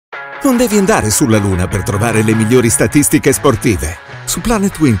Non devi andare sulla Luna per trovare le migliori statistiche sportive. Su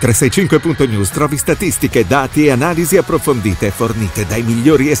planetwin365.news trovi statistiche, dati e analisi approfondite fornite dai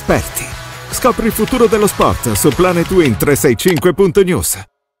migliori esperti. Scopri il futuro dello sport su planetwin365.news.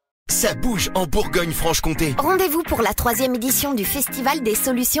 Ça bouge en Bourgogne-Franche-Comté. Rendez-vous pour la 3e édition du Festival des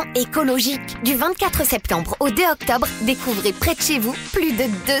solutions écologiques. Du 24 septembre au 2 octobre, découvrez près de chez vous plus de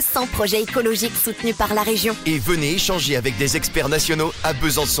 200 projets écologiques soutenus par la région. Et venez échanger avec des experts nationaux à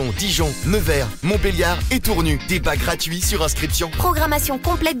Besançon, Dijon, Nevers, Montbéliard et Tournu. Débat gratuit sur inscription. Programmation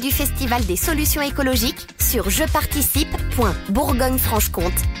complète du Festival des solutions écologiques sur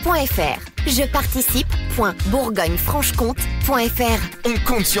jeparticipe.bourgognefranchecomte.fr. jeparticipe.bourgognefranchecomte.fr. On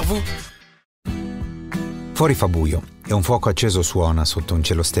compte sur vous. Fuori fa buio e un fuoco acceso suona sotto un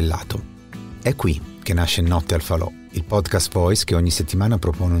cielo stellato. È qui che nasce Notte al Falò, il podcast Voice che ogni settimana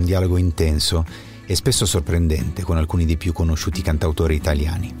propone un dialogo intenso e spesso sorprendente con alcuni dei più conosciuti cantautori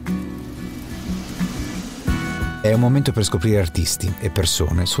italiani. È un momento per scoprire artisti e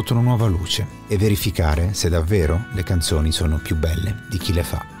persone sotto una nuova luce e verificare se davvero le canzoni sono più belle di chi le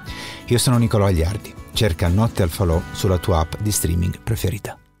fa. Io sono Nicolò Agliardi, cerca Notte al Falò sulla tua app di streaming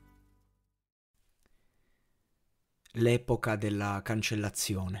preferita. L'epoca della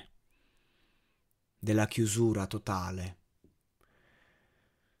cancellazione, della chiusura totale.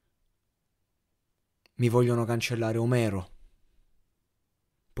 Mi vogliono cancellare Omero,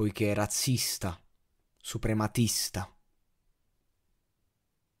 poiché è razzista, suprematista.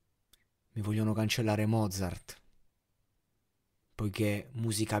 Mi vogliono cancellare Mozart, poiché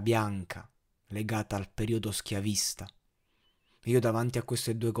musica bianca, legata al periodo schiavista. Io davanti a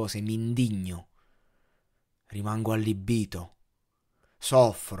queste due cose mi indigno, rimango allibito,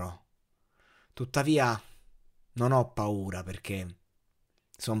 soffro. Tuttavia non ho paura perché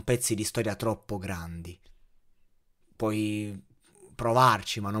sono pezzi di storia troppo grandi. Puoi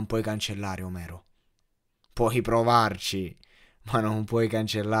provarci, ma non puoi cancellare Omero. Puoi provarci, ma non puoi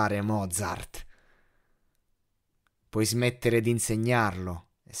cancellare Mozart. Puoi smettere di insegnarlo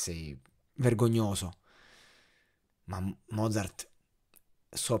e sei vergognoso, ma Mozart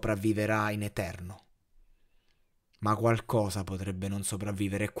sopravviverà in eterno. Ma qualcosa potrebbe non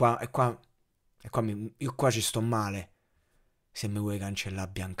sopravvivere. Io qua ci sto male se mi vuoi cancellare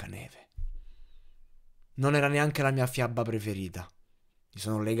Biancaneve. Non era neanche la mia fiaba preferita. Mi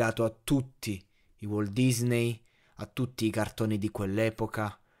sono legato a tutti i Walt Disney, a tutti i cartoni di quell'epoca,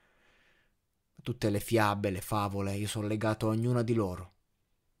 a tutte le fiabe, le favole. Io sono legato a ognuna di loro.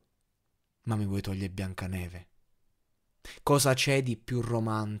 Ma mi vuoi togliere Biancaneve? Cosa c'è di più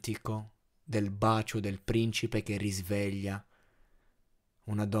romantico del bacio del principe che risveglia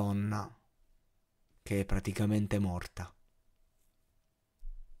una donna che è praticamente morta?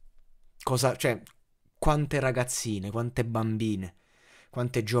 Quante ragazzine, quante bambine,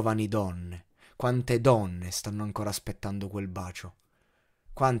 quante giovani donne, quante donne stanno ancora aspettando quel bacio?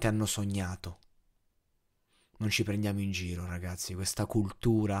 Quante hanno sognato? Non ci prendiamo in giro, ragazzi. Questa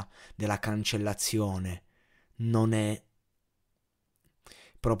cultura della cancellazione non è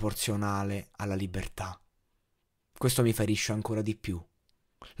proporzionale alla libertà. Questo mi ferisce ancora di più.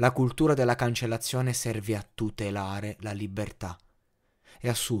 La cultura della cancellazione serve a tutelare la libertà. È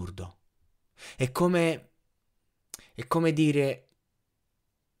assurdo. È come dire: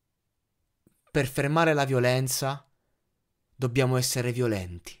 per fermare la violenza dobbiamo essere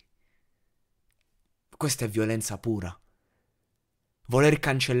violenti. Questa è violenza pura. Voler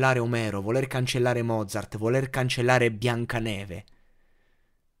cancellare Omero, voler cancellare Mozart, voler cancellare Biancaneve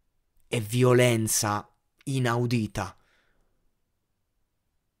è violenza inaudita.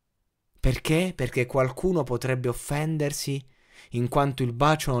 Perché? Perché qualcuno potrebbe offendersi in quanto il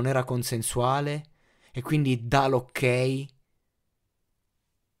bacio non era consensuale e quindi dà l'ok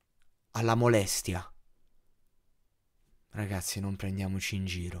alla molestia. Ragazzi, non prendiamoci in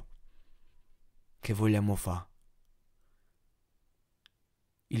giro. Che vogliamo fa?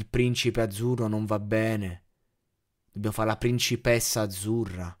 Il principe azzurro non va bene. Dobbiamo fare la principessa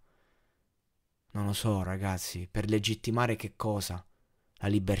azzurra. Non lo so, ragazzi. Per legittimare che cosa? La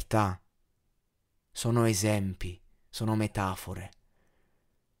libertà. Sono esempi, sono metafore.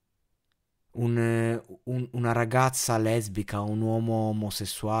 Una ragazza lesbica, un uomo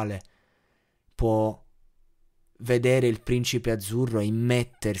omosessuale può vedere il principe azzurro e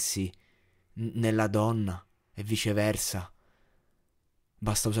immettersi nella donna e viceversa.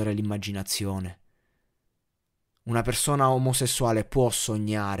 Basta usare l'immaginazione. Una persona omosessuale può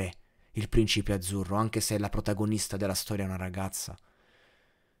sognare il principe azzurro, anche se la protagonista della storia è una ragazza.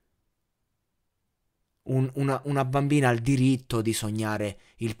 Una bambina ha il diritto di sognare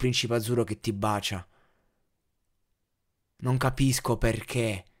il principe azzurro che ti bacia. Non capisco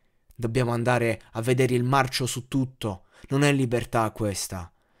perché Dobbiamo andare a vedere il marcio su tutto. Non è libertà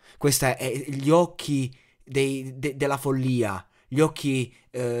questa. Questa è gli occhi della follia, gli occhi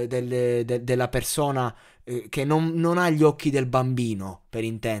della persona che non ha gli occhi del bambino, per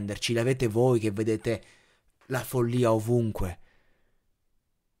intenderci. Li avete voi che vedete la follia ovunque.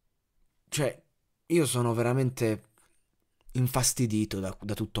 Cioè, io sono veramente infastidito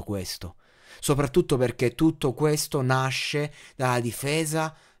da tutto questo. Soprattutto perché tutto questo nasce dalla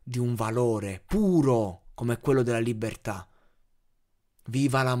difesa di un valore puro come quello della libertà.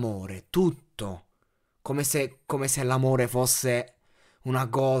 Viva l'amore, tutto. Come se l'amore fosse una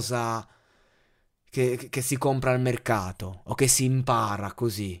cosa che si compra al mercato o che si impara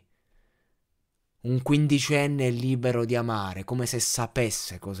così. Un quindicenne è libero di amare, come se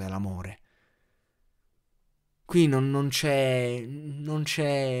sapesse cos'è l'amore. Qui non c'è,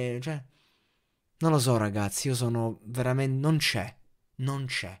 cioè, non lo so ragazzi, io sono veramente,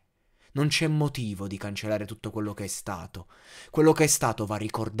 non c'è motivo di cancellare tutto quello che è stato. Quello che è stato va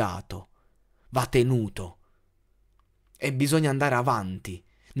ricordato, va tenuto e bisogna andare avanti,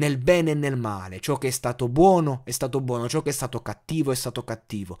 nel bene e nel male. Ciò che è stato buono, ciò che è stato cattivo, è stato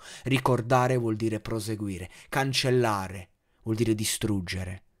cattivo. Ricordare vuol dire proseguire, cancellare vuol dire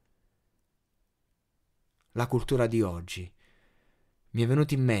distruggere. La cultura di oggi. Mi è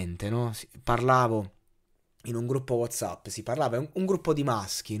venuto in mente, no? Parlavo in un gruppo WhatsApp, si parlava, è un gruppo di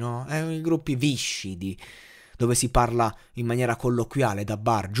maschi, no? I gruppi viscidi, dove si parla in maniera colloquiale, da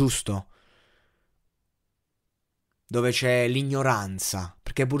bar, giusto? Dove c'è l'ignoranza,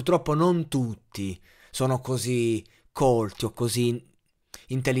 perché purtroppo non tutti sono così colti o così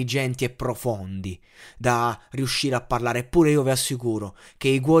intelligenti e profondi da riuscire a parlare. Eppure io vi assicuro che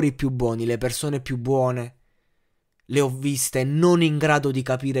i cuori più buoni, le persone più buone, le ho viste non in grado di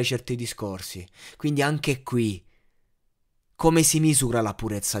capire certi discorsi. Quindi anche qui, come si misura la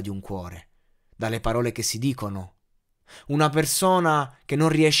purezza di un cuore? Dalle parole che si dicono. Una persona che non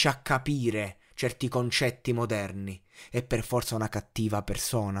riesce a capire certi concetti moderni è per forza una cattiva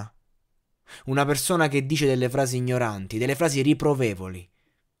persona? Una persona che dice delle frasi ignoranti, delle frasi riprovevoli,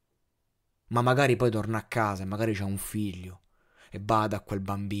 ma magari poi torna a casa e magari c'ha un figlio e bada a quel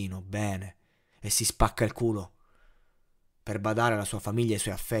bambino bene e si spacca il culo per badare alla sua famiglia e ai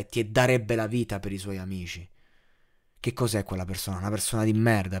suoi affetti e darebbe la vita per i suoi amici. Che cos'è quella persona? Una persona di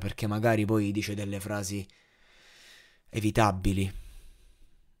merda, perché magari poi dice delle frasi evitabili.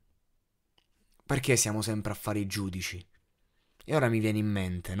 Perché siamo sempre a fare i giudici? E ora mi viene in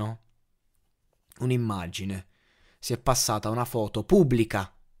mente, no? Un'immagine. Si è passata una foto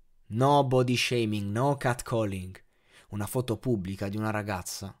pubblica. No body shaming, no catcalling. Una foto pubblica di una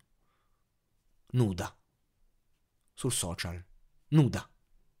ragazza nuda. Sul social. Nuda.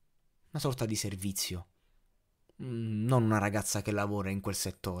 Una sorta di servizio. Non una ragazza che lavora in quel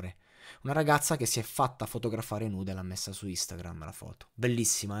settore. Una ragazza che si è fatta fotografare nuda e l'ha messa su Instagram la foto.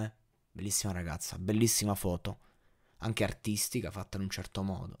 Bellissima, eh? Bellissima ragazza, bellissima foto. Anche artistica, fatta in un certo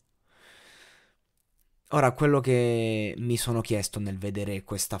modo. Ora, quello che mi sono chiesto nel vedere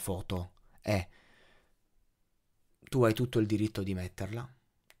questa foto è: tu hai tutto il diritto di metterla,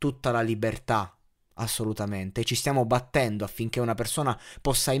 tutta la libertà, assolutamente. Ci stiamo battendo affinché una persona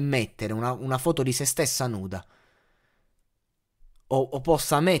possa immettere una foto di se stessa nuda. O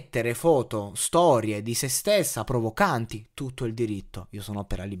possa mettere foto, storie di se stessa provocanti, tutto il diritto. Io sono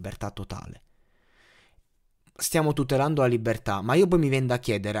per la libertà totale. Stiamo tutelando la libertà, ma io poi mi viene da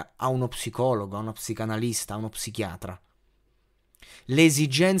chiedere a uno psicologo, a uno psicanalista, a uno psichiatra,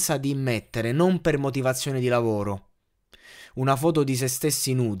 l'esigenza di immettere, non per motivazione di lavoro, una foto di se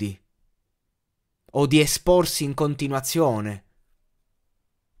stessi nudi o di esporsi in continuazione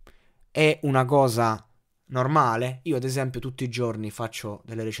è una cosa normale? Io ad esempio tutti i giorni faccio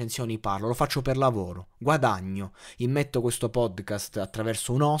delle recensioni, parlo, lo faccio per lavoro, guadagno, immetto questo podcast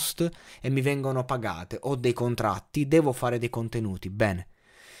attraverso un host e mi vengono pagate, ho dei contratti, devo fare dei contenuti, bene.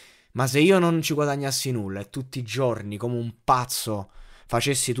 Ma se io non ci guadagnassi nulla e tutti i giorni come un pazzo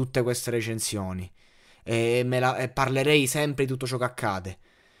facessi tutte queste recensioni e parlerei sempre di tutto ciò che accade,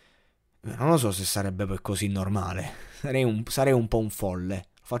 non lo so se sarebbe poi così normale. Sarei un po' un folle.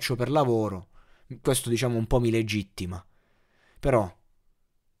 Lo faccio per lavoro. Questo diciamo un po' mi legittima. Però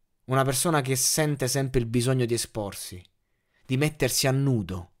una persona che sente sempre il bisogno di esporsi, di mettersi a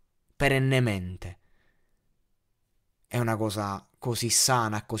nudo perennemente, è una cosa così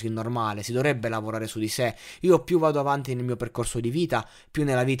sana, così normale. Si dovrebbe lavorare su di sé. Io più vado avanti nel mio percorso di vita, più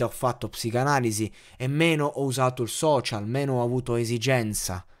nella vita ho fatto psicanalisi e meno ho usato il social, meno ho avuto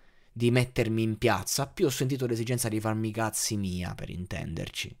esigenza di mettermi in piazza, più ho sentito l'esigenza di farmi i cazzi mia, per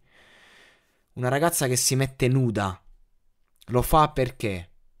intenderci. Una ragazza che si mette nuda lo fa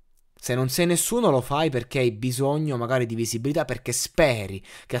perché Se non sei nessuno lo fai perché hai bisogno magari di visibilità, perché speri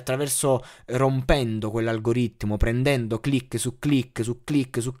che attraverso rompendo quell'algoritmo, prendendo click su click su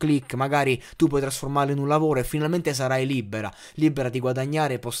click su click, magari tu puoi trasformarlo in un lavoro e finalmente sarai libera di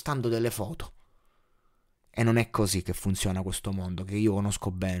guadagnare postando delle foto. E non è così che funziona questo mondo, che io conosco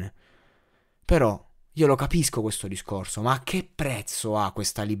bene. Però io lo capisco questo discorso, ma a che prezzo ha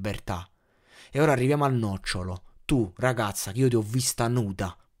questa libertà? E ora arriviamo al nocciolo. Tu, ragazza, che io ti ho vista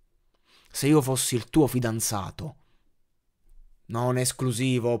nuda, se io fossi il tuo fidanzato, non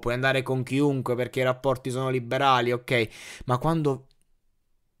esclusivo, puoi andare con chiunque perché i rapporti sono liberali, ok, ma quando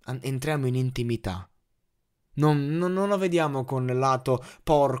entriamo in intimità, non lo vediamo con il lato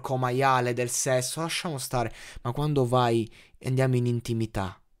porco, maiale del sesso, lasciamo stare, ma quando andiamo in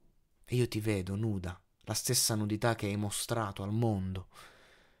intimità e io ti vedo nuda, la stessa nudità che hai mostrato al mondo,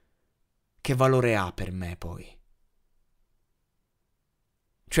 che valore ha per me poi?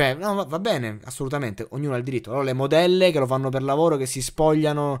 Cioè, no, va bene, assolutamente, ognuno ha il diritto. Allora le modelle che lo fanno per lavoro, che si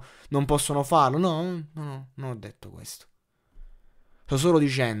spogliano, non possono farlo. No, non ho detto questo. Sto solo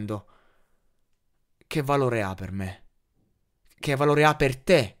dicendo che valore ha per me. Che valore ha per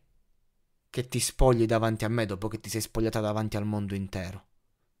te che ti spogli davanti a me dopo che ti sei spogliata davanti al mondo intero.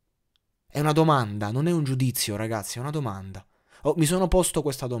 È una domanda, non è un giudizio, ragazzi, è una domanda. Mi sono posto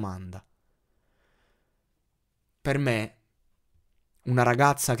questa domanda. Per me, una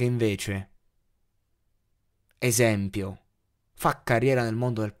ragazza che invece, esempio, fa carriera nel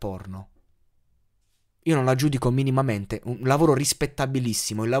mondo del porno, io non la giudico minimamente. Un lavoro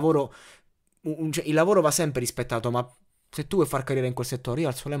rispettabilissimo. Il lavoro va sempre rispettato, ma se tu vuoi far carriera in quel settore, io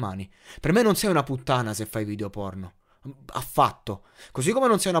alzo le mani. Per me non sei una puttana se fai video porno. Affatto. Così come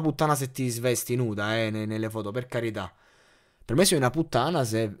non sei una puttana se ti svesti nuda, nelle foto, per carità. Per me sei una puttana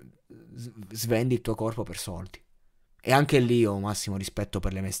se svendi il tuo corpo per soldi. E anche lì ho massimo rispetto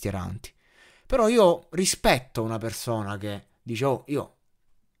per le mestieranti. Però io rispetto una persona che dice, oh, io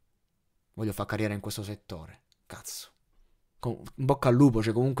voglio fare carriera in questo settore. Cazzo. In bocca al lupo,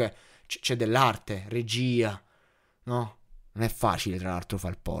 cioè comunque c'è dell'arte, regia, no? Non è facile, tra l'altro,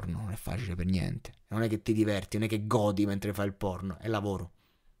 fare il porno. Non è facile per niente. Non è che ti diverti, non è che godi mentre fai il porno. È lavoro.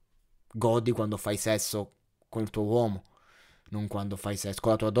 Godi quando fai sesso con il tuo uomo, non quando fai sesso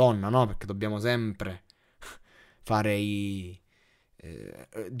con la tua donna, no? Perché dobbiamo sempre fare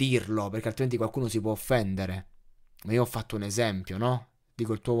dirlo, perché altrimenti qualcuno si può offendere. Ma io ho fatto un esempio, no?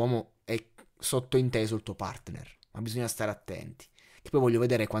 Dico, il tuo uomo è sottointeso il tuo partner, ma bisogna stare attenti, che poi voglio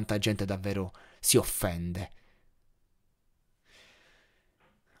vedere quanta gente davvero si offende.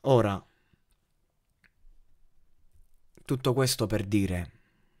 Ora, tutto questo per dire,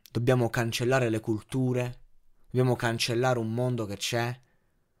 dobbiamo cancellare le culture, dobbiamo cancellare un mondo che c'è,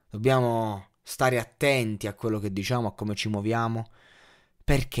 dobbiamo stare attenti a quello che diciamo, a come ci muoviamo.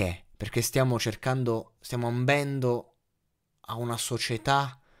 Perché? Perché stiamo ambendo a una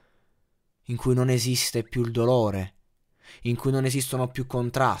società in cui non esiste più il dolore, in cui non esistono più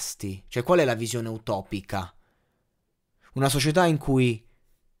contrasti. Cioè, qual è la visione utopica? Una società in cui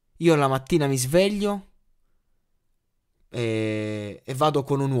io la mattina mi sveglio e vado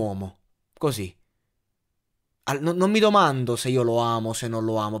con un uomo, così. Non mi domando se io lo amo o se non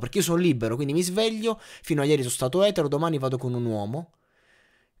lo amo, perché io sono libero, quindi mi sveglio, fino a ieri sono stato etero, domani vado con un uomo,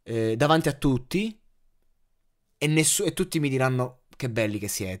 davanti a tutti, e tutti mi diranno che belli che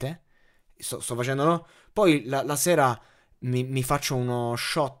siete. Sto facendo, no? Poi la sera mi faccio uno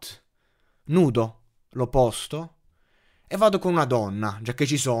shot nudo, lo posto, e vado con una donna, già che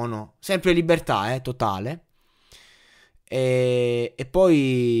ci sono, sempre libertà, totale. E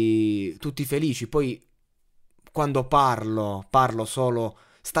poi tutti felici. Poi quando parlo solo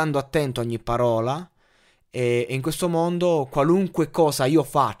stando attento a ogni parola, e in questo mondo qualunque cosa io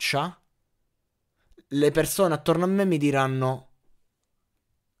faccia, le persone attorno a me mi diranno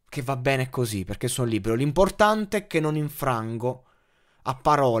che va bene così, perché sono libero. L'importante è che non infrango, a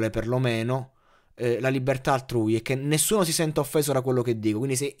parole perlomeno, la libertà altrui, e che nessuno si senta offeso da quello che dico.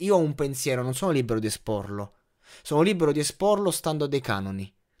 Quindi se io ho un pensiero non sono libero di esporlo, sono libero di esporlo stando a dei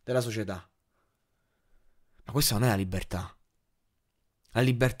canoni della società. Ma questa non è la libertà. La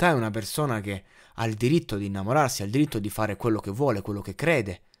libertà è una persona che ha il diritto di innamorarsi, ha il diritto di fare quello che vuole, quello che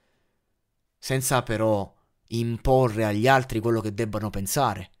crede, senza però imporre agli altri quello che debbano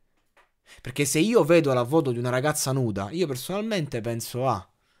pensare. Perché se io vedo la foto di una ragazza nuda, io personalmente penso,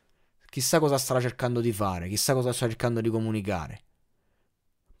 chissà cosa starà cercando di fare, chissà cosa sta cercando di comunicare.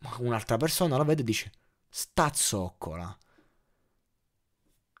 Ma un'altra persona la vede e dice, sta zoccola.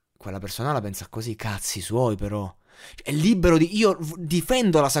 Quella persona la pensa così, cazzi suoi però. È libero di... Io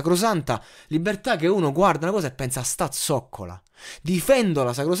difendo la sacrosanta libertà che uno guarda una cosa e pensa sta zoccola. Difendo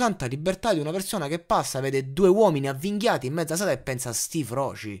la sacrosanta libertà di una persona che passa, vede due uomini avvinghiati in mezza strada e pensa sti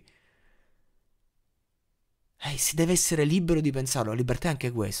froci. Si deve essere libero di pensarlo, la libertà è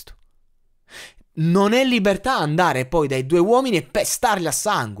anche questo. Non è libertà andare poi dai due uomini e pestarli a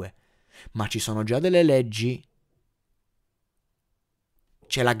sangue. Ma ci sono già delle leggi.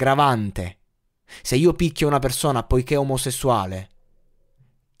 C'è l'aggravante. Se io picchio una persona poiché è omosessuale,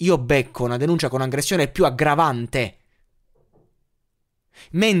 io becco una denuncia con aggressione più aggravante.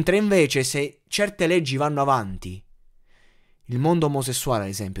 Mentre invece se certe leggi vanno avanti, il mondo omosessuale ad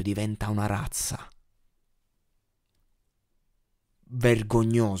esempio diventa una razza.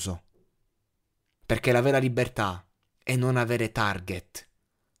 Vergognoso. Perché la vera libertà è non avere target,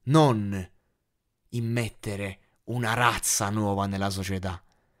 non immettere una razza nuova nella società.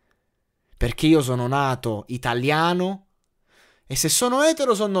 Perché io sono nato italiano e se sono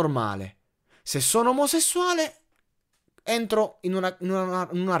etero sono normale. Se sono omosessuale entro in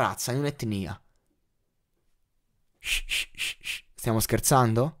una razza, in un'etnia. Stiamo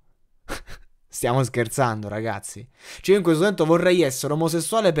scherzando? Stiamo scherzando, ragazzi. Cioè io in questo momento vorrei essere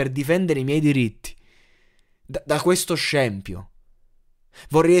omosessuale per difendere i miei diritti da questo scempio.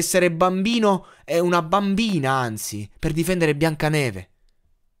 Vorrei essere bambino e una bambina, anzi, per difendere Biancaneve.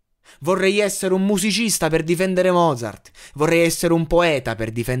 Vorrei essere un musicista per difendere Mozart. Vorrei essere un poeta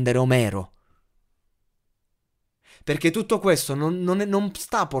per difendere Omero. Perché tutto questo non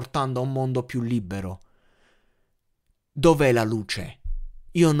sta portando a un mondo più libero. Dov'è la luce?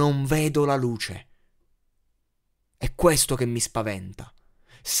 Io non vedo la luce. È questo che mi spaventa.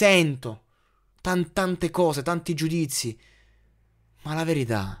 Sento tante cose, tanti giudizi. Ma la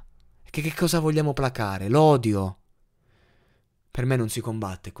verità è che cosa vogliamo placare? L'odio. Per me non si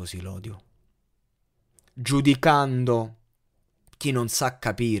combatte così l'odio. Giudicando chi non sa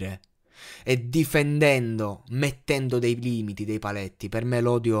capire e difendendo, mettendo dei limiti, dei paletti. Per me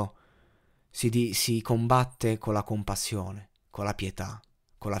l'odio si combatte con la compassione, con la pietà,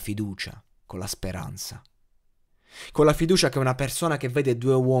 con la fiducia, con la speranza. Con la fiducia che una persona che vede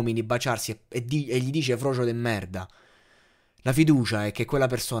due uomini baciarsi e gli dice frocio de merda. La fiducia è che quella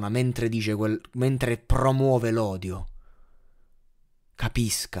persona, mentre mentre promuove l'odio,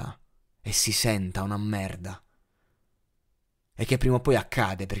 capisca e si senta una merda. E che prima o poi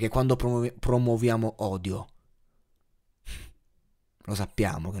accade, perché quando promuoviamo odio, lo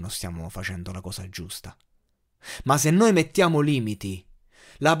sappiamo che non stiamo facendo la cosa giusta. Ma se noi mettiamo limiti,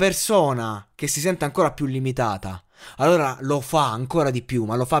 la persona che si sente ancora più limitata, allora lo fa ancora di più,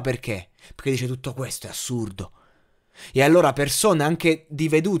 ma lo fa perché? Perché dice tutto questo è assurdo. E allora persone anche di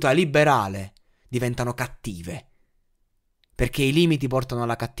veduta liberale diventano cattive. Perché i limiti portano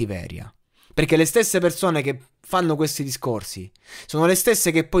alla cattiveria. Perché le stesse persone che fanno questi discorsi sono le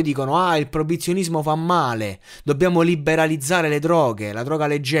stesse che poi dicono il proibizionismo fa male, dobbiamo liberalizzare le droghe, la droga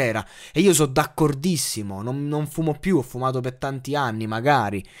leggera. E io sono d'accordissimo, non fumo più, ho fumato per tanti anni,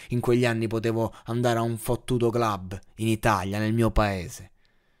 magari in quegli anni potevo andare a un fottuto club in Italia, nel mio paese.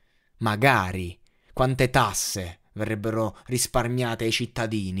 Magari. Quante tasse verrebbero risparmiate ai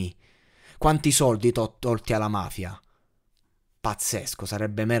cittadini, quanti soldi tolti alla mafia. Pazzesco,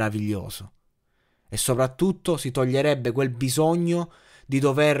 sarebbe meraviglioso. E soprattutto si toglierebbe quel bisogno di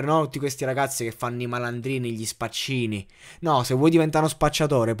dover, no, tutti questi ragazzi che fanno i malandrini, gli spaccini. No, se vuoi diventare uno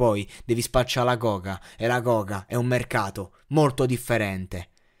spacciatore poi devi spacciare la coca. E la coca è un mercato molto differente,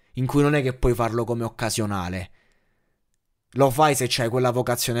 in cui non è che puoi farlo come occasionale. Lo fai se c'hai quella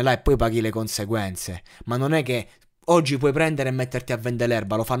vocazione là e poi paghi le conseguenze. Ma non è che oggi puoi prendere e metterti a vendere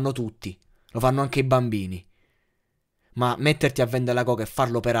l'erba, lo fanno tutti. Lo fanno anche i bambini. Ma metterti a vendere la coca e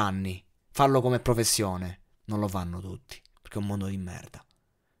farlo per anni, farlo come professione, non lo fanno tutti, perché è un mondo di merda.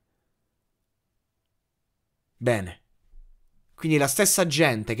 Bene. Quindi la stessa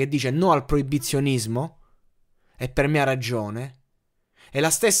gente che dice no al proibizionismo, e per me ha ragione, è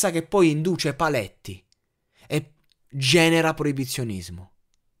la stessa che poi induce paletti e genera proibizionismo.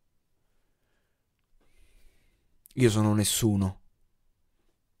 Io sono nessuno.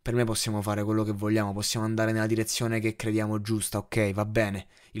 Per me possiamo fare quello che vogliamo, possiamo andare nella direzione che crediamo giusta, ok, va bene,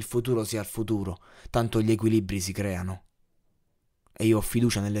 il futuro sia il futuro, tanto gli equilibri si creano. E io ho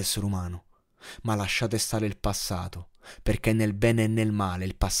fiducia nell'essere umano, ma lasciate stare il passato, perché nel bene e nel male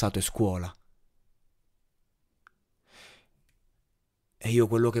il passato è scuola. E io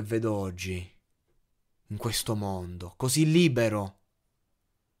quello che vedo oggi, in questo mondo, così libero,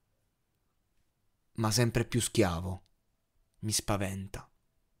 ma sempre più schiavo, mi spaventa.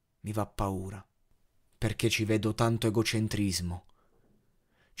 Mi fa paura, perché ci vedo tanto egocentrismo,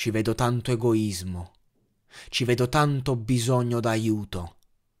 ci vedo tanto egoismo, Ci vedo tanto bisogno d'aiuto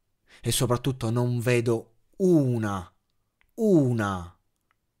e soprattutto non vedo una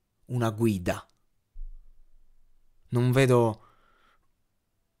guida. Non vedo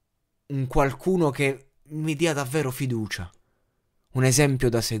un qualcuno che mi dia davvero fiducia, un esempio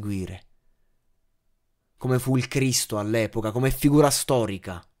da seguire, come fu il Cristo all'epoca, come figura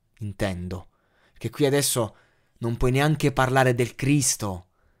storica, intendo, che qui adesso non puoi neanche parlare del Cristo,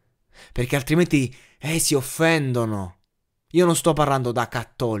 perché altrimenti si offendono. Io non sto parlando da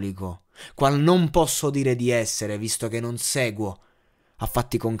cattolico, qual non posso dire di essere, visto che non seguo a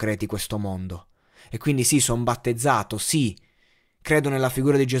fatti concreti questo mondo. E quindi sì, sono battezzato, sì, credo nella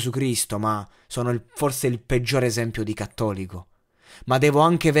figura di Gesù Cristo, ma sono forse il peggiore esempio di cattolico. Ma devo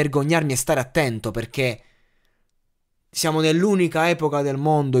anche vergognarmi e stare attento, perché siamo nell'unica epoca del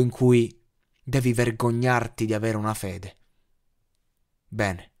mondo in cui devi vergognarti di avere una fede.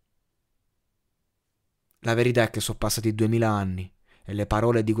 Bene. La verità è che sono passati 2000 anni e le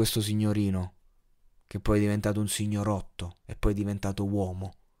parole di questo signorino, che poi è diventato un signorotto e poi è diventato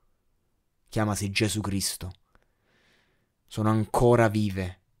uomo, chiamasi Gesù Cristo, sono ancora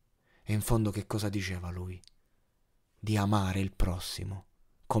vive. E in fondo che cosa diceva lui? Di amare il prossimo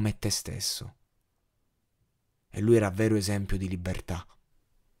come te stesso. E lui era vero esempio di libertà.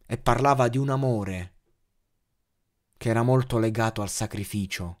 E parlava di un amore che era molto legato al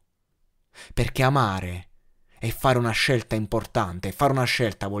sacrificio, perché amare è fare una scelta importante. E fare una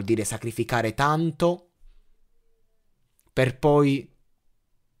scelta vuol dire sacrificare tanto per poi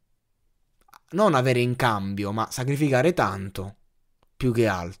non avere in cambio, ma sacrificare tanto più che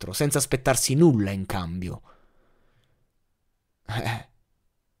altro, senza aspettarsi nulla in cambio.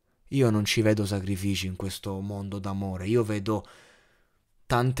 Io non ci vedo sacrifici in questo mondo d'amore. Io vedo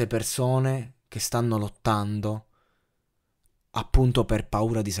tante persone che stanno lottando appunto per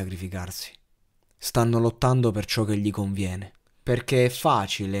paura di sacrificarsi. Stanno lottando per ciò che gli conviene, perché è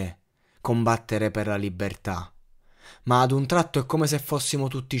facile combattere per la libertà, ma ad un tratto è come se fossimo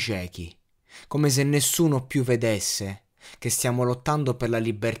tutti ciechi, come se nessuno più vedesse che stiamo lottando per la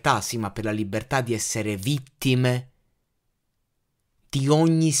libertà, sì, ma per la libertà di essere vittime di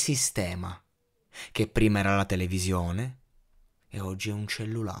ogni sistema, che prima era la televisione e oggi è un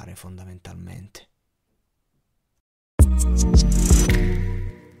cellulare fondamentalmente.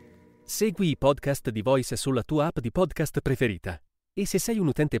 Segui i podcast di Voice sulla tua app di podcast preferita. E se sei un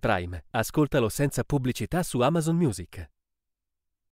utente Prime, ascoltalo senza pubblicità su Amazon Music.